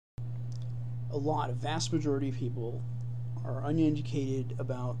a vast majority of people are uneducated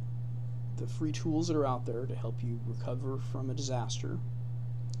about the free tools that are out there to help you recover from a disaster.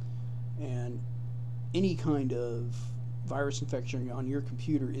 And any kind of virus infection on your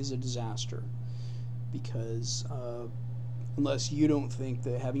computer is a disaster, because unless you don't think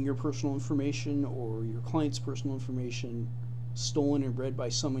that having your personal information or your client's personal information stolen and read by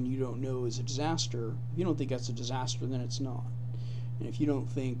someone you don't know is a disaster, if you don't think that's a disaster, then it's not. And if you don't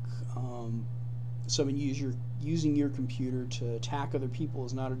think someone using your computer to attack other people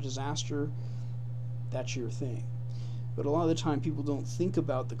is not a disaster, that's your thing. But a lot of the time people don't think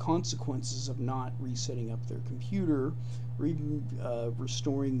about the consequences of not resetting up their computer, or even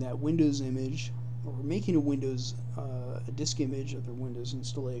restoring that Windows image, or making a disk image of their Windows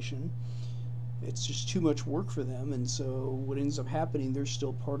installation. It's just too much work for them, and so what ends up happening, they're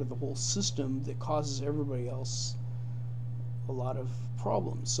still part of the whole system that causes everybody else a lot of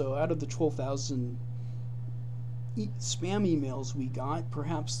problems. So out of the 12,000 spam emails we got,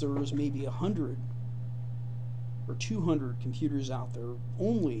 perhaps there was maybe 100 or 200 computers out there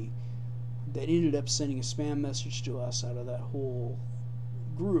only that ended up sending a spam message to us out of that whole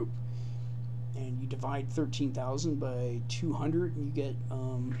group. And you divide 13,000 by 200 and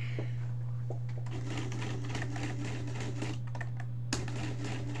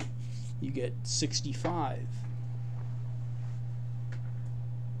you get 65.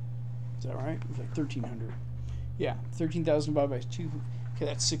 Is that right? It was like 1,300. Yeah, 13,000 divided by 2. Okay,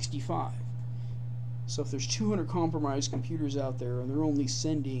 that's 65. So if there's 200 compromised computers out there and they're only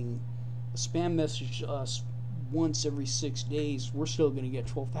sending a spam message to us once every 6 days, we're still going to get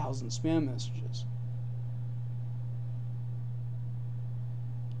 12,000 spam messages.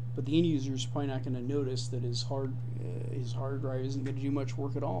 But the end user is probably not going to notice that his hard drive isn't going to do much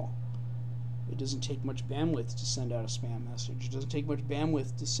work at all. It doesn't take much bandwidth to send out a spam message. It doesn't take much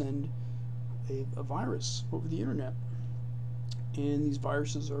bandwidth to send a virus over the internet. And these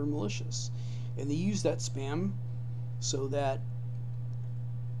viruses are malicious. And they use that spam so that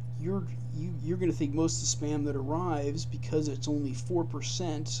you're going to think most of the spam that arrives, because it's only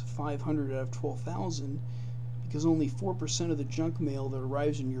 4%, 500 out of 12,000, because only 4% of the junk mail that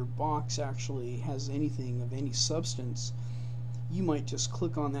arrives in your box actually has anything of any substance, you might just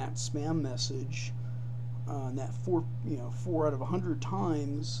click on that spam message that 4 out of 100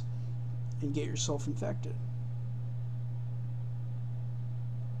 times and get yourself infected.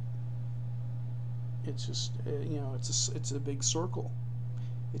 It's just it's a big circle.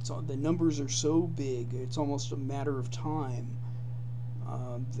 The numbers are so big, it's almost a matter of time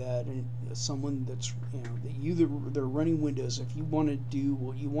that someone they're running Windows, if you want to do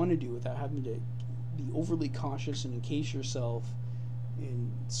what you want to do without having to be overly cautious and encase yourself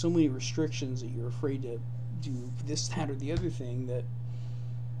in so many restrictions that you're afraid to do this, that, or the other thing, that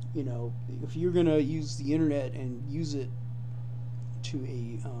if you're going to use the internet and use it to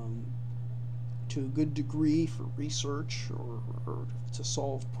a good degree for research or to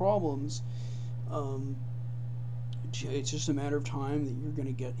solve problems, it's just a matter of time that you're going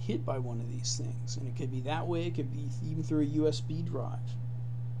to get hit by one of these things. And it could be that way, it could be even through a USB drive.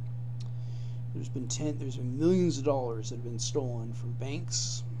 There's been millions of dollars that have been stolen from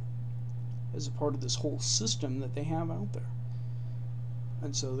banks as a part of this whole system that they have out there.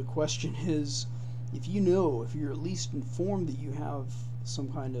 And so the question is, if you're at least informed that you have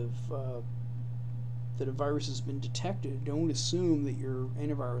some kind of that a virus has been detected, don't assume that your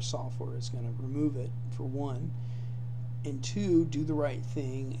antivirus software is going to remove it, for one. And two, do the right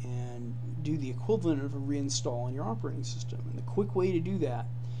thing and do the equivalent of a reinstall on your operating system. And the quick way to do that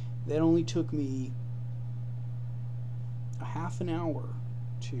only took me a half an hour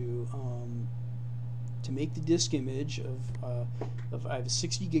to make the disk image of I have a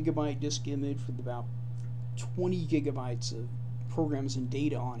 60 gigabyte disk image with about 20 gigabytes of programs and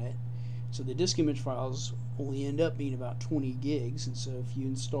data on it. So the disk image files only end up being about 20 gigs, and so if you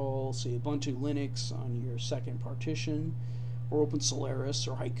install, say, Ubuntu Linux on your second partition, or open Solaris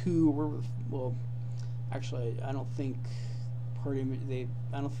or Haiku, actually I don't think they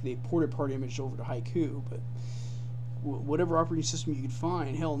ported part image over to Haiku, but whatever operating system you could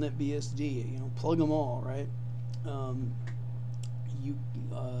find, hell, NetBSD, plug them all, right?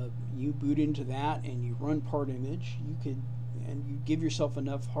 You boot into that and you run part image. And you give yourself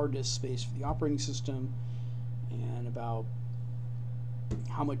enough hard disk space for the operating system, and about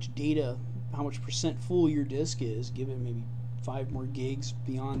how much percent full your disk is, give it maybe 5 more gigs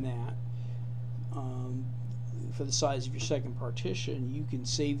beyond that. For the size of your second partition, you can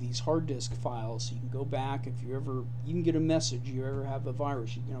save these hard disk files. So you can go back, if you can get a message, you ever have a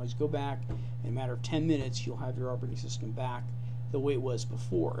virus, you can always go back, in a matter of 10 minutes you'll have your operating system back the way it was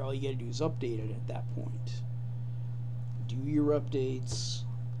before. All you got to do is update it at that point. Do your updates,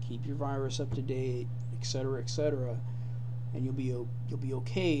 keep your virus up to date, etc., and you'll be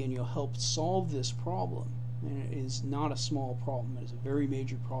okay, and you'll help solve this problem. And it is not a small problem; it is a very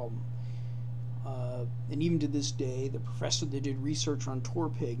major problem. And even to this day, the professor that did research on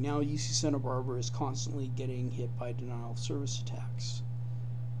Torpig, now UC Santa Barbara, is constantly getting hit by denial of service attacks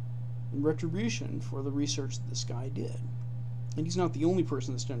in retribution for the research that this guy did. And he's not the only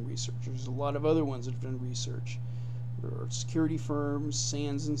person that's done research. There's a lot of other ones that have done research. There are security firms,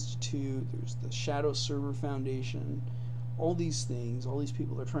 SANS Institute, there's the Shadow Server Foundation, all these things, all these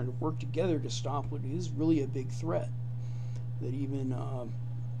people are trying to work together to stop what is really a big threat. That even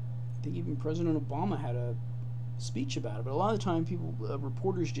I think even President Obama had a speech about it. But a lot of the time,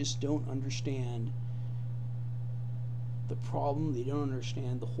 reporters just don't understand the problem. They don't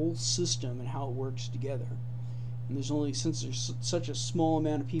understand the whole system and how it works together. And since there's such a small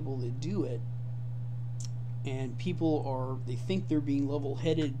amount of people that do it, and they think they're being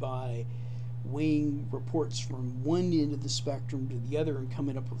level-headed by weighing reports from one end of the spectrum to the other and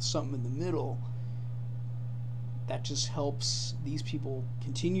coming up with something in the middle. That just helps these people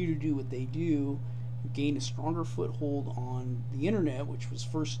continue to do what they do, gain a stronger foothold on the internet, which was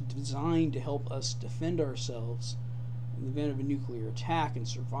first designed to help us defend ourselves in the event of a nuclear attack and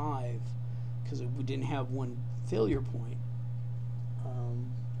survive, because we didn't have one failure point.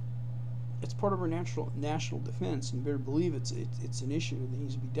 It's part of our national defense, and you better believe it's an issue that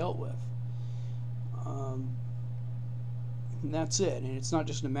needs to be dealt with. And that's it. And it's not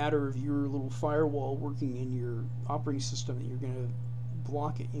just a matter of your little firewall working in your operating system that you're going to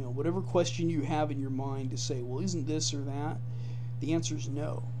block it. Whatever question you have in your mind to say, well, isn't this or that? The answer is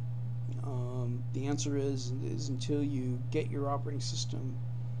no. The answer is until you get your operating system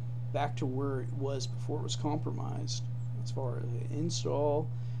back to where it was before it was compromised, as far as an install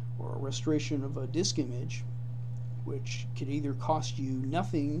or a restoration of a disk image, which could either cost you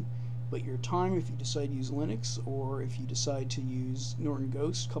nothing but your time if you decide to use Linux, or if you decide to use Norton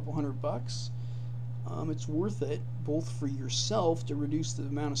Ghost, a couple $100. It's worth it, both for yourself to reduce the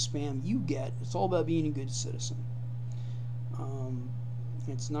amount of spam you get. It's all about being a good citizen.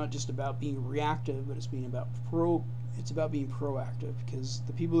 It's not just about being reactive, but it's about being proactive, because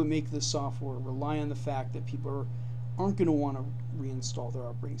the people that make this software rely on the fact that people aren't going to want to reinstall their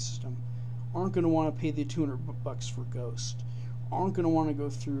operating system, aren't going to want to pay the $200 for Ghost, aren't going to want to go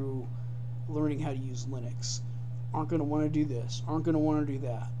through learning how to use Linux, aren't going to want to do this, aren't going to want to do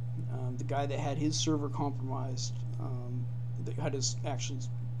that. The guy that had his server compromised, that had his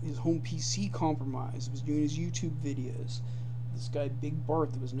home PC compromised, was doing his YouTube videos. This guy Big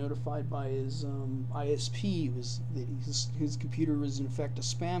Bart that was notified by his ISP that his computer was in effect a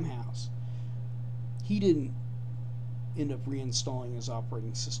spam house. He didn't end up reinstalling his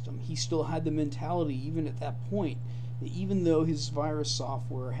operating system. He still had the mentality, even at that point, that even though his virus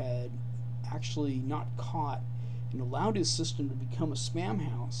software had actually not caught and allowed his system to become a spam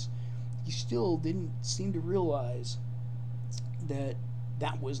house, he still didn't seem to realize that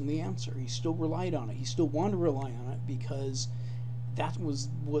that wasn't the answer. He still relied on it. He still wanted to rely on it because that was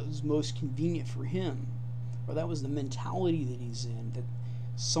what was most convenient for him, or that was the mentality that he's in, that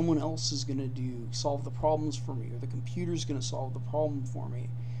someone else is going to solve the problems for me, or the computer's going to solve the problem for me.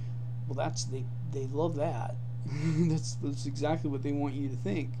 Well, they love that. that's exactly what they want you to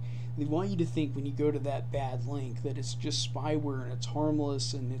think. They want you to think when you go to that bad link that it's just spyware and it's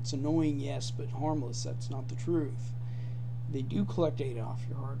harmless and it's annoying, yes, but harmless. That's not the truth. They do collect data off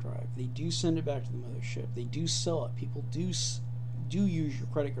your hard drive. They do send it back to the mothership. They do sell it. People do use your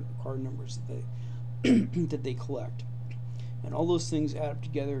credit card numbers that they collect. And all those things add up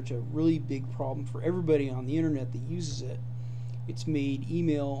together to a really big problem for everybody on the internet that uses it. It's made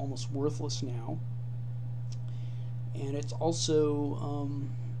email almost worthless now. And it's also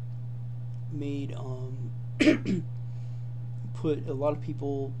made put a lot of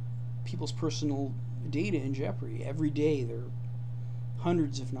people's personal data in jeopardy. Every day there are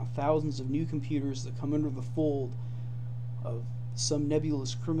hundreds, if not thousands, of new computers that come under the fold of some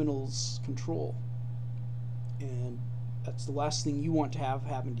nebulous criminal's control. And that's the last thing you want to have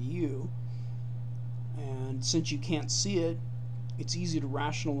happen to you. And since you can't see it, it's easy to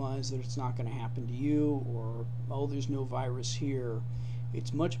rationalize that it's not going to happen to you, or, oh, there's no virus here.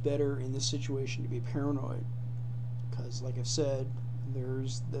 It's much better in this situation to be paranoid, because, like I've said,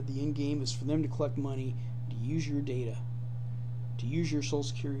 the end game is for them to collect money, to use your data, to use your social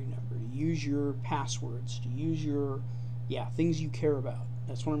security number, to use your passwords, to use your things you care about.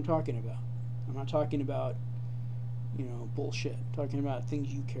 That's what I'm talking about. I'm not talking about bullshit. I'm talking about things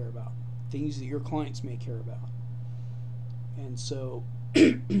you care about, things that your clients may care about. And so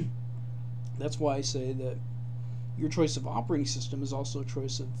that's why I say that your choice of operating system is also a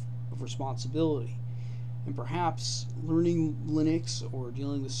choice of responsibility. And perhaps learning Linux or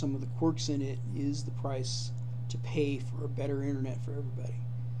dealing with some of the quirks in it is the price to pay for a better internet for everybody.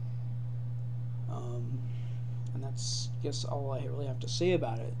 And that's, I guess, all I really have to say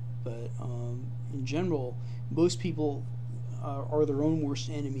about it. But in general, most people are their own worst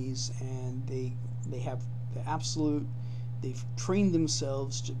enemies, and they have the absolute. They've trained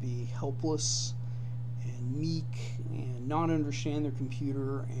themselves to be helpless and meek and not understand their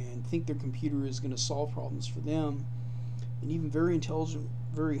computer and think their computer is going to solve problems for them. And even very intelligent,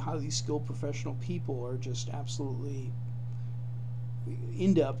 very highly skilled professional people are just absolutely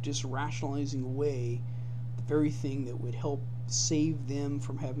end up just rationalizing away the very thing that would help save them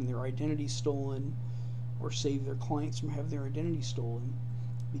from having their identity stolen or save their clients from having their identity stolen,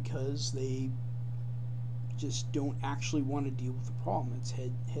 because they just don't actually want to deal with the problem. It's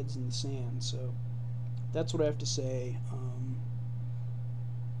heads in the sand. So that's what I have to say.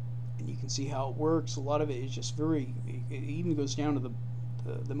 And you can see how it works. A lot of it is just very, it even goes down to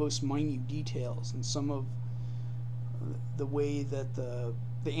the most minute details, and some of the way that the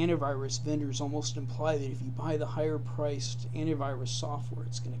antivirus vendors almost imply that if you buy the higher priced antivirus software,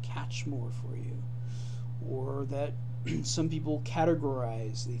 it's going to catch more for you. Or that some people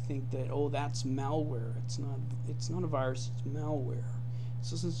categorize, they think that, oh, that's malware. It's not a virus, it's malware.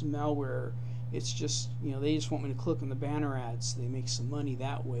 So since it's malware, it's just, they just want me to click on the banner ads, so they make some money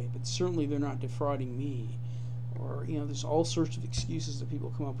that way, but certainly they're not defrauding me. Or, there's all sorts of excuses that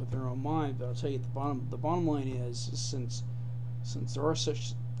people come up with their own mind. But I'll tell you, the bottom line is since there are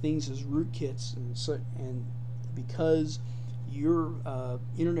such things as rootkits, and because your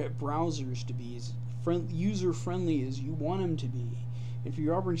internet browser is to be as user friendly as you want them to be, and for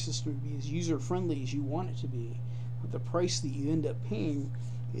your operating system to be as user friendly as you want it to be, but the price that you end up paying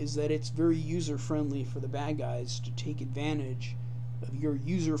is that it's very user friendly for the bad guys to take advantage of your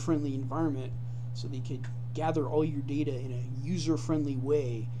user friendly environment, so they could gather all your data in a user friendly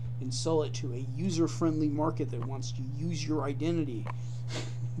way and sell it to a user friendly market that wants to use your identity.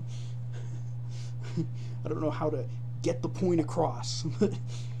 I don't know how to get the point across, but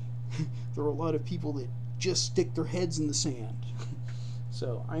there are a lot of people that just stick their heads in the sand.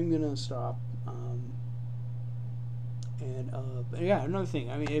 So I'm gonna stop. But yeah, another thing.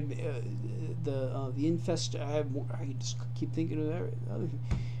 I mean, the infest. I just keep thinking of that. Other thing.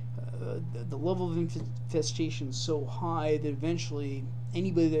 The level of infestation is so high that eventually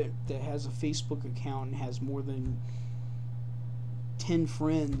anybody that has a Facebook account and has more than 10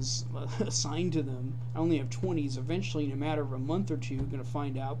 friends assigned to them, I only have 20s, eventually in a matter of a month or two, you're going to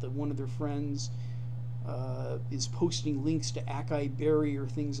find out that one of their friends is posting links to Akai Berry or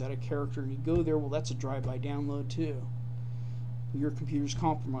things out of character, and you go there, well, that's a drive-by download too. Your computer's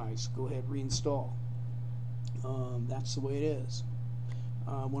compromised. Go ahead, reinstall. That's the way it is.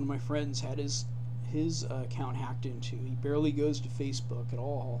 One of my friends had his account hacked into. He barely goes to Facebook at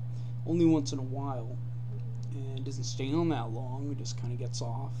all, only once in a while, and doesn't stay on that long. He just kind of gets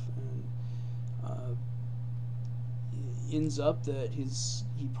off, and ends up that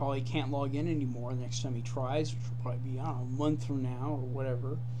he probably can't log in anymore the next time he tries, which will probably be, I don't know, a month from now or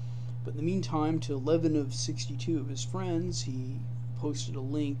whatever. But in the meantime, to 11 of 62 of his friends, he posted a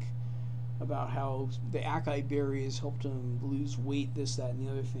link about how the Akai Berry has helped him lose weight, this, that, and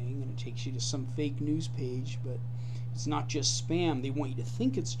the other thing, and it takes you to some fake news page, but it's not just spam. They want you to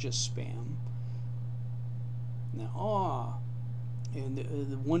think it's just spam. Now, and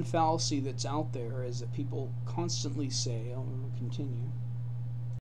the one fallacy that's out there is that people constantly say, I'll continue,